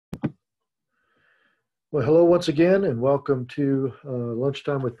Well, hello once again, and welcome to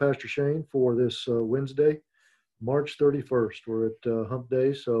Lunchtime with Pastor Shane for this Wednesday, March 31st. We're at Hump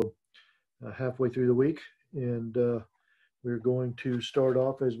Day, so halfway through the week, and we're going to start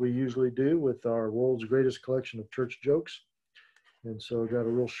off as we usually do with our world's greatest collection of church jokes. And so I've got a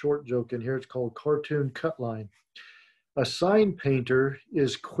real short joke in here. It's called Cartoon Cutline. A sign painter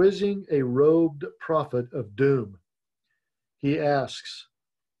is quizzing a robed prophet of doom. He asks,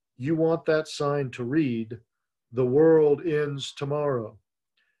 "You want that sign to read, 'The world ends tomorrow.'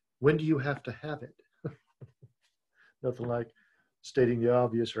 When do you have to have it?" Nothing like stating the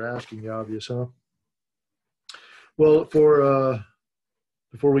obvious or asking the obvious, huh? Well,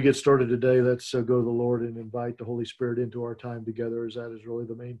 before we get started today, let's go to the Lord and invite the Holy Spirit into our time together, as that is really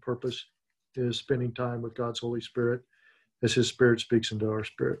the main purpose, is spending time with God's Holy Spirit as His Spirit speaks into our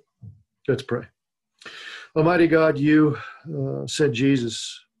spirit. Let's pray. Almighty God, you sent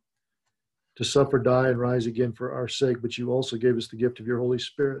Jesus to suffer, die, and rise again for our sake, but you also gave us the gift of your Holy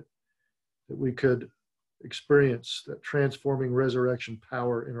Spirit, that we could experience that transforming resurrection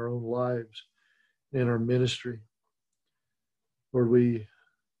power in our own lives, in our ministry. Lord, we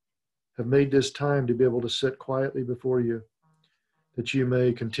have made this time to be able to sit quietly before you, that you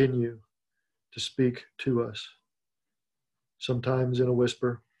may continue to speak to us, sometimes in a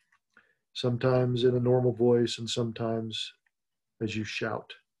whisper, sometimes in a normal voice, and sometimes as you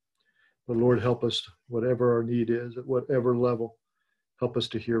shout. But Lord, help us, whatever our need is, at whatever level, help us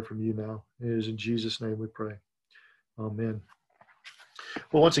to hear from you now. It is in Jesus' name we pray. Amen.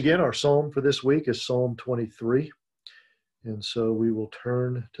 Well, once again, our psalm for this week is Psalm 23. And so we will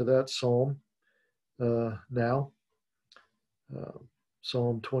turn to that psalm now.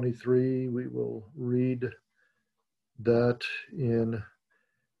 Psalm 23, we will read that in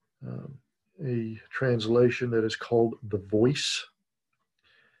a translation that is called The Voice.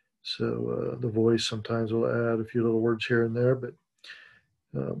 So the Voice sometimes will add a few little words here and there, but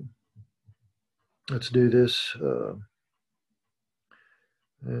let's do this.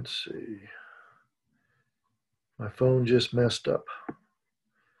 Let's see. My phone just messed up.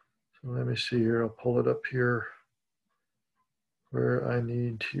 So let me see here. I'll pull it up here where I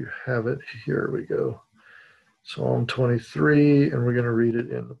need to have it. Here we go. Psalm 23, and we're going to read it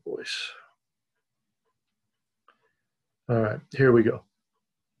in The Voice. All right, here we go.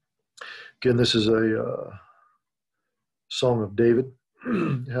 Again, this is a Song of David.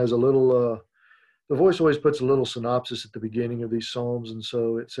 It has a little, the Voice always puts a little synopsis at the beginning of these Psalms. And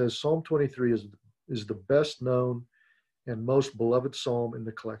so it says, Psalm 23 is the best known and most beloved Psalm in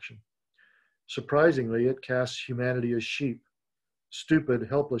the collection. Surprisingly, it casts humanity as sheep, stupid,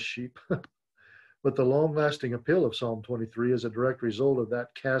 helpless sheep. But the long-lasting appeal of Psalm 23 is a direct result of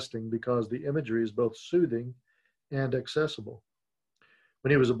that casting, because the imagery is both soothing and accessible. When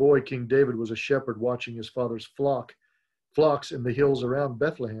he was a boy, King David was a shepherd watching his father's flocks in the hills around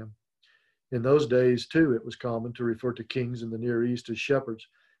Bethlehem. In those days, too, it was common to refer to kings in the Near East as shepherds,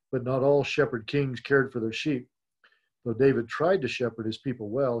 but not all shepherd kings cared for their sheep. Though David tried to shepherd his people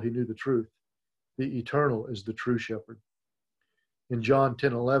well, he knew the truth. The Eternal is the true shepherd. In John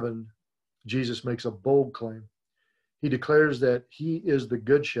 10:11, Jesus makes a bold claim. He declares that he is the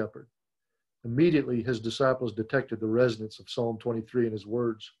good shepherd. Immediately, his disciples detected the resonance of Psalm 23 in his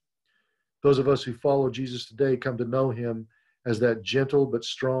words. Those of us who follow Jesus today come to know him as that gentle but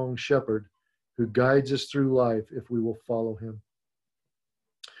strong shepherd who guides us through life if we will follow him.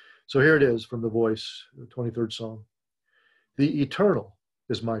 So here it is from The Voice, the 23rd Psalm. The Eternal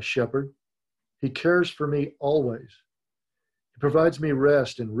is my shepherd. He cares for me always. He provides me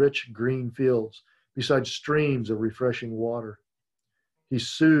rest in rich green fields beside streams of refreshing water. He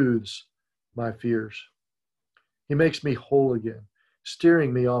soothes my fears. He makes me whole again,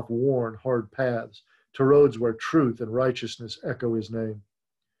 steering me off worn, hard paths to roads where truth and righteousness echo his name.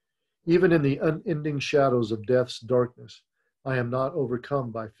 Even in the unending shadows of death's darkness, I am not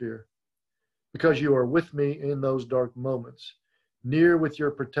overcome by fear. Because you are with me in those dark moments, near with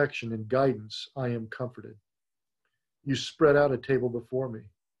your protection and guidance, I am comforted. You spread out a table before me,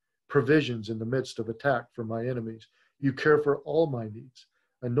 provisions in the midst of attack from my enemies. You care for all my needs,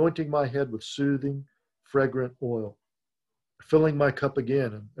 anointing my head with soothing, fragrant oil, filling my cup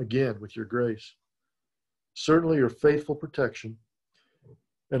again and again with your grace. Certainly your faithful protection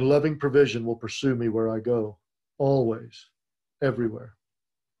and loving provision will pursue me where I go, always, everywhere.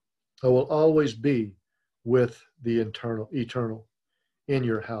 I will always be with the eternal in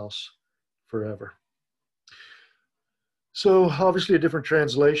your house forever. So obviously a different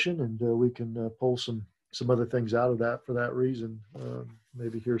translation, and we can pull some other things out of that for that reason.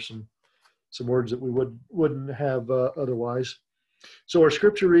 Maybe hear some words that we wouldn't have otherwise. So our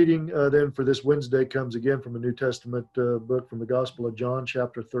scripture reading then for this Wednesday comes again from a New Testament book from the Gospel of John,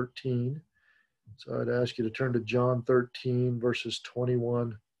 chapter 13. So I'd ask you to turn to John 13, verses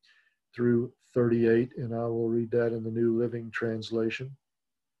 21 through 38, and I will read that in the New Living Translation.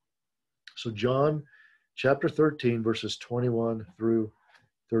 So John chapter 13, verses 21 through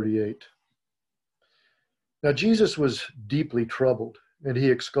 38. Now Jesus was deeply troubled, and he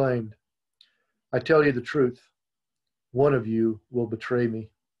exclaimed, I tell you the truth, one of you will betray me.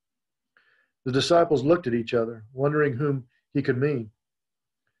 The disciples looked at each other, wondering whom he could mean.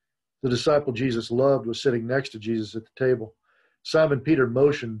 The disciple Jesus loved was sitting next to Jesus at the table. Simon Peter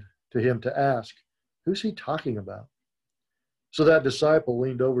motioned to him to ask, who's he talking about? So that disciple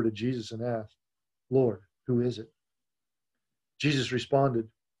leaned over to Jesus and asked, Lord, who is it? Jesus responded,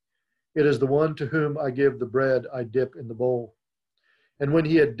 it is the one to whom I give the bread I dip in the bowl. And when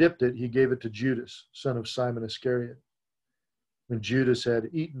he had dipped it, he gave it to Judas, son of Simon Iscariot. When Judas had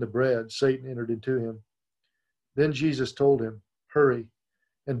eaten the bread, Satan entered into him. Then Jesus told him, hurry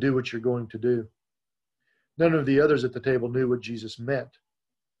and do what you're going to do. None of the others at the table knew what Jesus meant.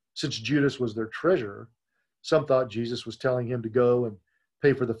 Since Judas was their treasurer, some thought Jesus was telling him to go and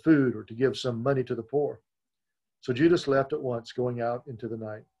pay for the food or to give some money to the poor. So Judas left at once, going out into the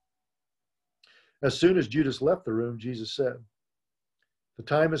night. As soon as Judas left the room, Jesus said, the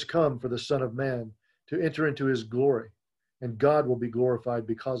time has come for the Son of Man to enter into his glory, and God will be glorified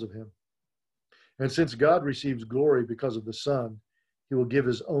because of him. And since God receives glory because of the Son, he will give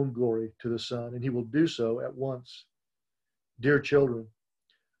his own glory to the Son, and he will do so at once. Dear children,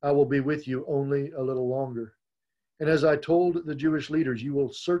 I will be with you only a little longer. And as I told the Jewish leaders, you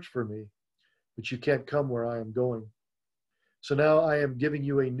will search for me, but you can't come where I am going. So now I am giving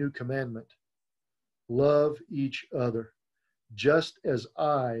you a new commandment. Love each other. Just as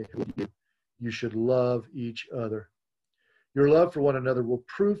I love you, you should love each other. Your love for one another will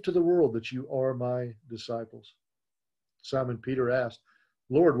prove to the world that you are my disciples. Simon Peter asked,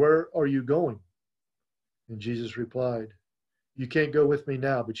 Lord, where are you going? And Jesus replied, you can't go with me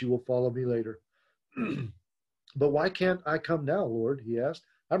now, but you will follow me later. But why can't I come now, Lord? He asked.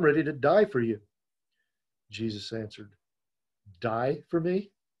 I'm ready to die for you. Jesus answered, die for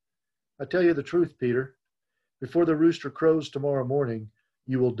me? I tell you the truth, Peter. Before the rooster crows tomorrow morning,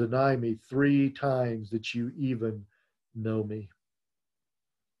 you will deny me 3 times that you even know me.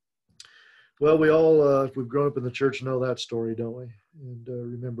 Well, we all, if we've grown up in the church, know that story, don't we? And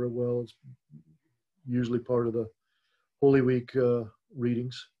remember it well. It's usually part of the Holy Week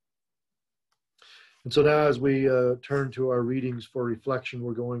readings. And so now as we turn to our readings for reflection,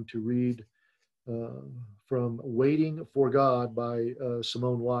 we're going to read from Waiting for God by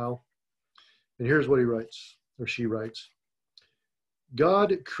Simone Weil. And here's what he writes, or she writes.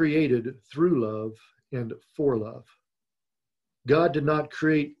 God created through love and for love. God did not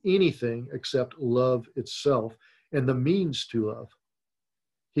create anything except love itself and the means to love.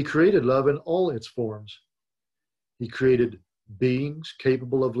 He created love in all its forms. He created beings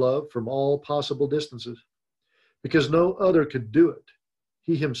capable of love from all possible distances. Because no other could do it,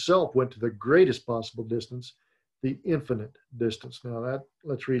 he himself went to the greatest possible distance, the infinite distance. Now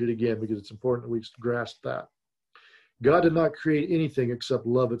let's read it again because it's important that we grasp that. God did not create anything except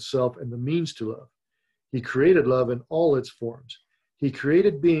love itself and the means to love. He created love in all its forms. He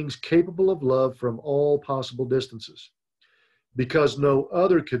created beings capable of love from all possible distances. Because no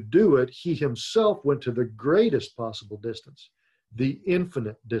other could do it, he himself went to the greatest possible distance, the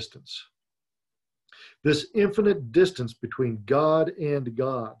infinite distance. This infinite distance between God and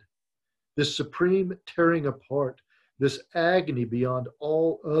God, this supreme tearing apart, this agony beyond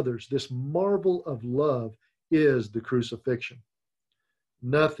all others, this marvel of love is the crucifixion.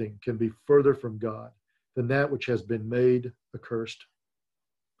 Nothing can be further from God than that which has been made accursed.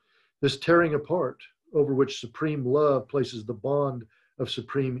 This tearing apart, over which supreme love places the bond of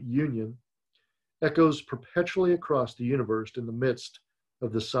supreme union, echoes perpetually across the universe in the midst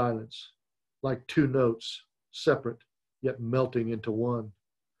of the silence, like 2 notes, separate yet melting into one,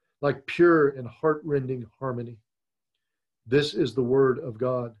 like pure and heart-rending harmony. This is the word of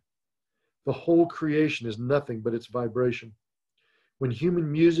God. The whole creation is nothing but its vibration. When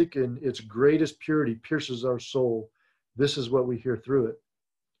human music in its greatest purity pierces our soul, this is what we hear through it.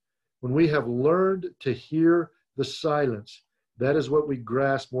 When we have learned to hear the silence, that is what we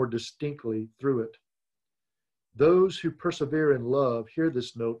grasp more distinctly through it. Those who persevere in love hear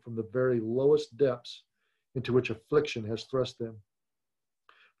this note from the very lowest depths into which affliction has thrust them.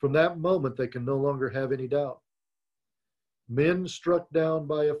 From that moment, they can no longer have any doubt. Men struck down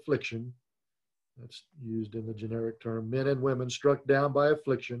by affliction, that's used in the generic term, men and women struck down by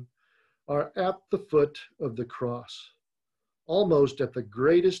affliction, are at the foot of the cross. almost at the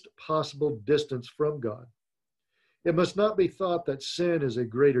greatest possible distance from God. It must not be thought that sin is a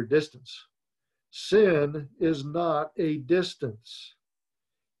greater distance. Sin is not a distance.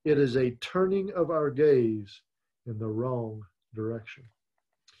 It is a turning of our gaze in the wrong direction.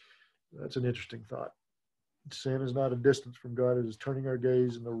 That's an interesting thought. Sin is not a distance from God. It is turning our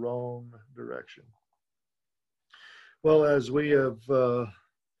gaze in the wrong direction. Well, as we have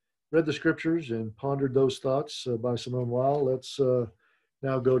read the scriptures and pondered those thoughts by Simone Weil, let's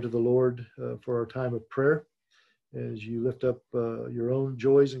now go to the Lord for our time of prayer as you lift up your own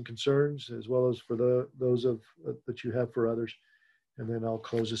joys and concerns, as well as for those that you have for others. And then I'll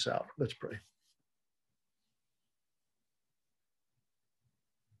close this out. Let's pray.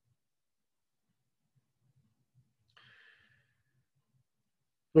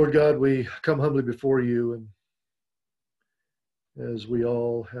 Lord God, we come humbly before you, and as we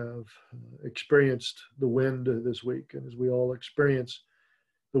all have experienced the wind this week, and as we all experience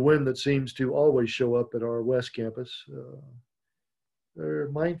the wind that seems to always show up at our West Campus, they're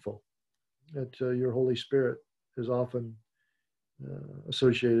mindful that your Holy Spirit is often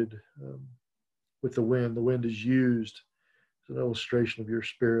associated with the wind. The wind is used as an illustration of your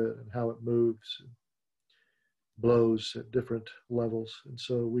Spirit and how it moves and blows at different levels. And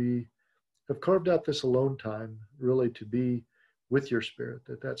so we have carved out this alone time really to be with your Spirit,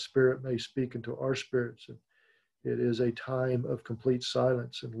 that Spirit may speak into our spirits. And it is a time of complete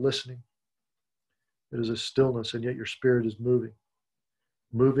silence and listening. It is a stillness, and yet your Spirit is moving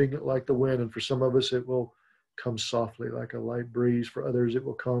like the wind. And for some of us, it will come softly like a light breeze. For others, it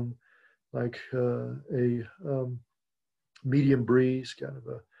will come like a medium breeze, kind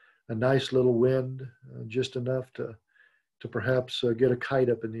of a nice little wind, just enough to perhaps get a kite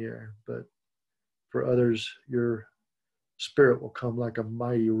up in the air. But for others, your Spirit will come like a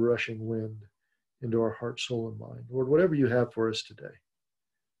mighty rushing wind into our heart, soul, and mind. Lord, whatever you have for us today,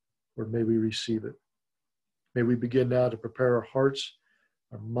 Lord, may we receive it. May we begin now to prepare our hearts,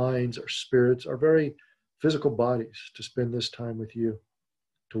 our minds, our spirits, our very physical bodies to spend this time with you,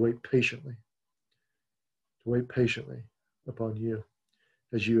 to wait patiently upon you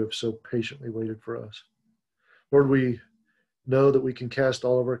as you have so patiently waited for us. Lord, we know that we can cast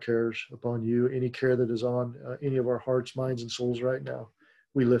all of our cares upon you. Any care that is on any of our hearts, minds, and souls right now,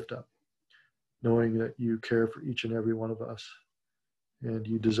 we lift up, knowing that you care for each and every one of us, and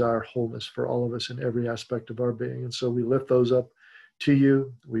you desire wholeness for all of us in every aspect of our being. And so we lift those up to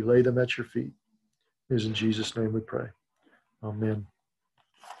you. We lay them at your feet. It is in Jesus' name we pray. Amen.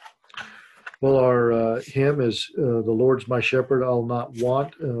 Well, our hymn is The Lord's My Shepherd, I'll Not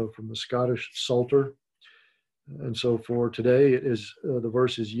Want, from the Scottish Psalter. And so for today, it is the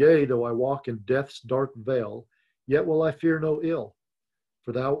verse is, Yea, though I walk in death's dark vale, yet will I fear no ill,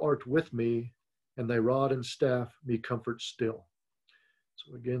 for thou art with me, and thy rod and staff me comfort still.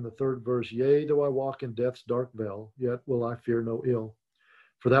 So again, the third verse, Yea, though I walk in death's dark vale, yet will I fear no ill,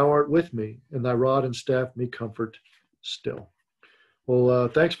 for thou art with me, and thy rod and staff me comfort still. Well,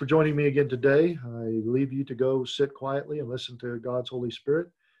 thanks for joining me again today. I leave you to go sit quietly and listen to God's Holy Spirit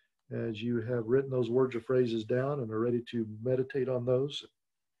as you have written those words or phrases down and are ready to meditate on those.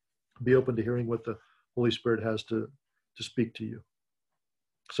 Be open to hearing what the Holy Spirit has to speak to you.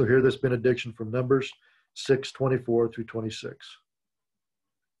 So hear this benediction from Numbers 6:24 through 26.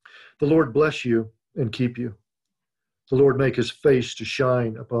 The Lord bless you and keep you. The Lord make his face to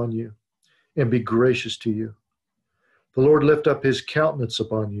shine upon you and be gracious to you. The Lord lift up his countenance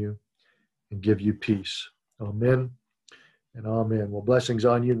upon you and give you peace. Amen and amen. Well, blessings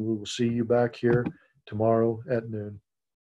on you, and we will see you back here tomorrow at noon.